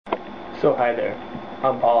So hi there,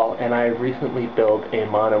 I'm Paul, and I recently built a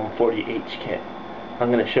Monome 40H kit.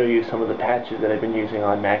 I'm going to show you some of the patches that I've been using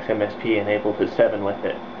on Max MSP and able to 7 with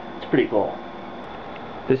it. It's pretty cool.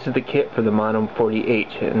 This is the kit for the Monome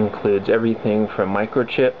 40H. It includes everything from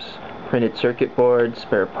microchips, printed circuit boards,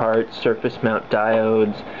 spare parts, surface mount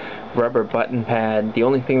diodes, rubber button pad. The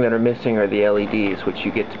only thing that are missing are the LEDs, which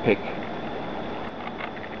you get to pick.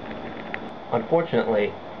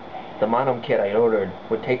 Unfortunately, the Monome kit I ordered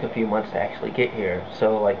would take a few months to actually get here,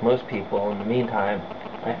 so like most people, in the meantime,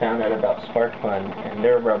 I found out about SparkFun and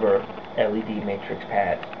their rubber LED matrix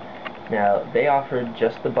pads. Now, they offered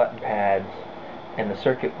just the button pads and the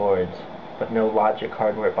circuit boards, but no logic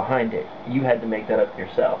hardware behind it. You had to make that up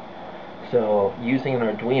yourself. So, using an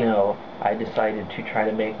Arduino, I decided to try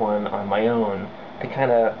to make one on my own to kind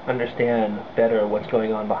of understand better what's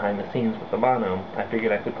going on behind the scenes with the Monome. I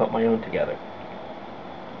figured I could put my own together.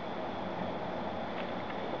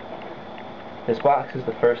 This box is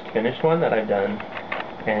the first finished one that I've done,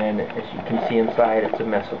 and as you can see inside, it's a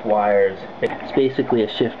mess of wires. It's basically a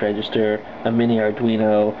shift register, a mini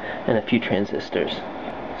Arduino, and a few transistors.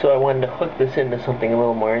 So I wanted to hook this into something a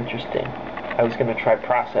little more interesting. I was going to try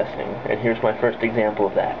processing, and here's my first example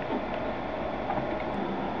of that.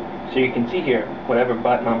 So you can see here, whatever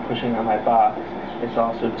button I'm pushing on my box, it's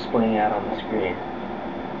also displaying out on the screen.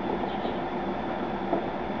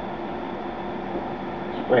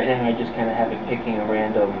 Right now I just kind of have it picking a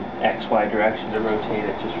random XY direction to rotate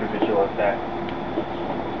it just for visual effect.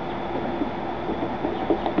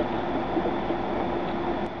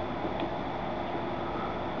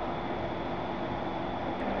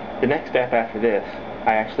 The next step after this,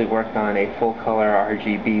 I actually worked on a full color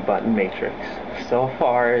RGB button matrix. So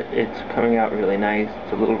far it's coming out really nice.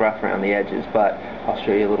 It's a little rough around the edges, but I'll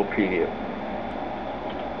show you a little preview.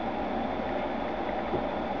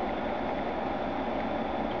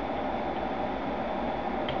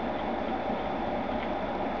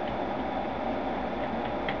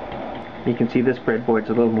 You can see this breadboard's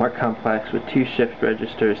a little more complex with 2 shift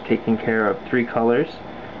registers taking care of 3 colors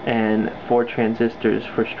and 4 transistors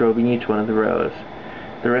for strobing each one of the rows.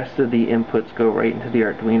 The rest of the inputs go right into the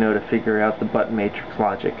Arduino to figure out the button matrix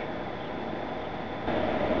logic.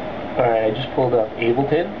 Alright, I just pulled up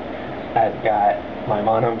Ableton. I've got my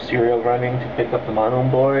Monome serial running to pick up the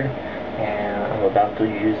Monome board, and I'm about to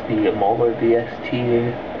use the Molar VST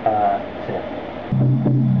synth.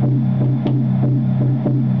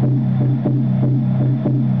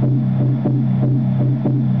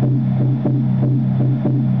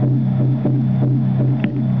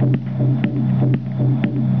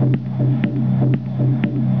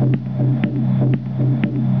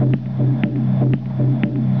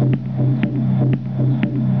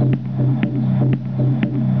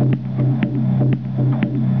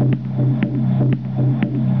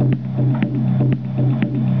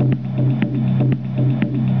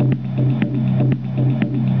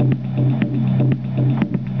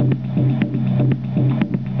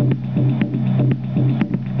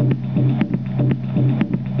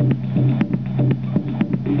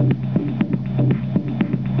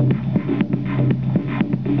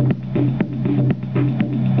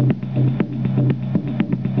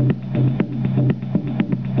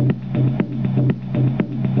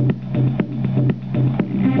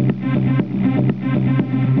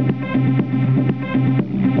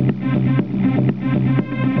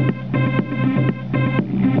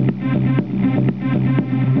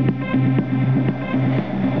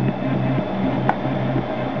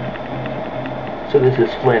 So this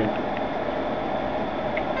is Flynn.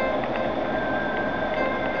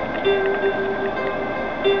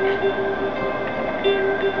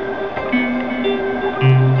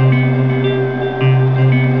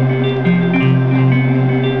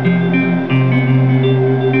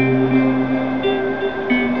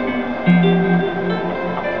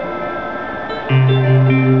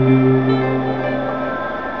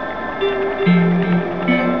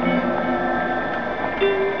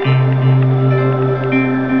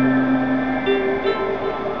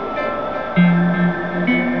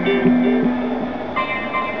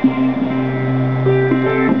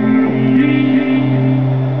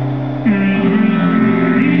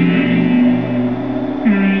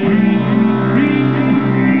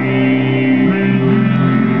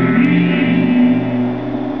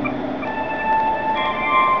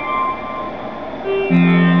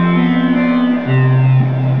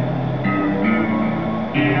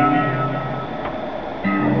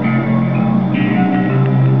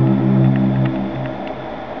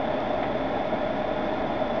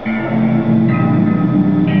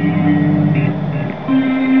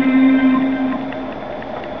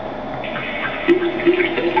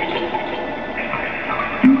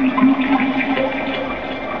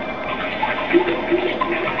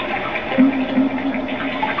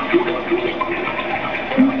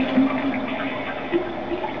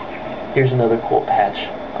 another cool patch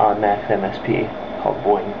on Max MSP called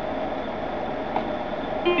Boing.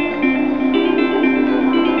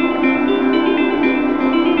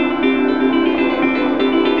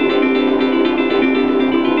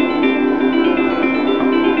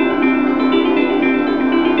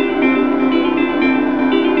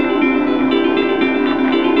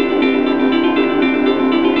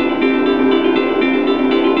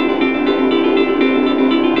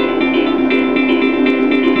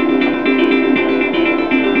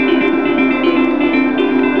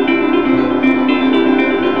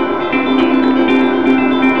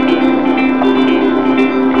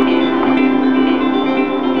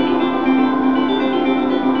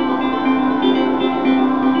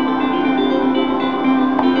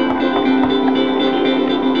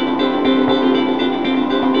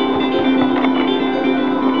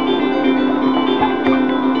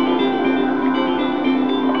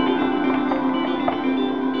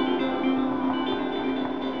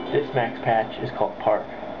 This max patch is called Park.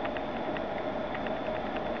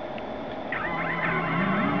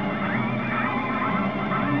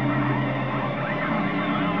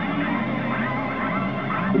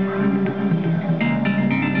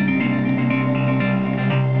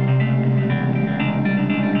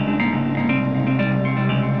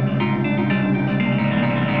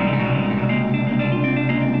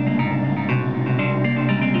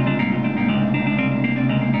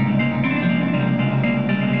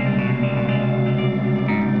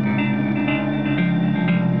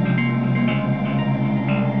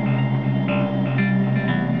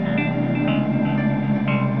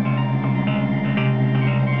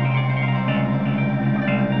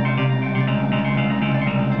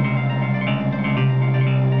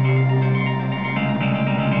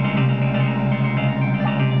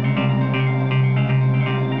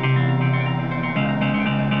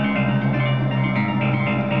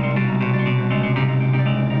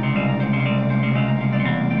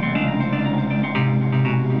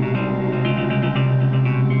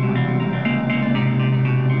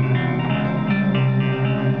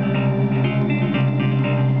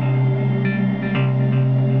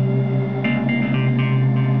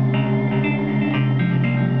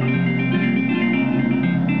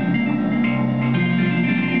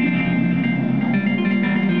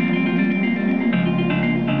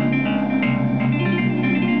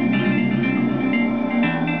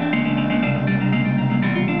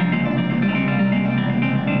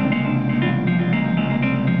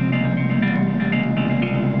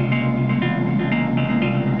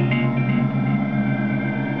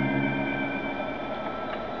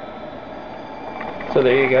 So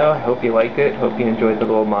there you go. I hope you liked it. Hope you enjoyed the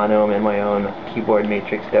little Monome and my own keyboard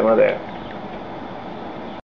matrix demo there.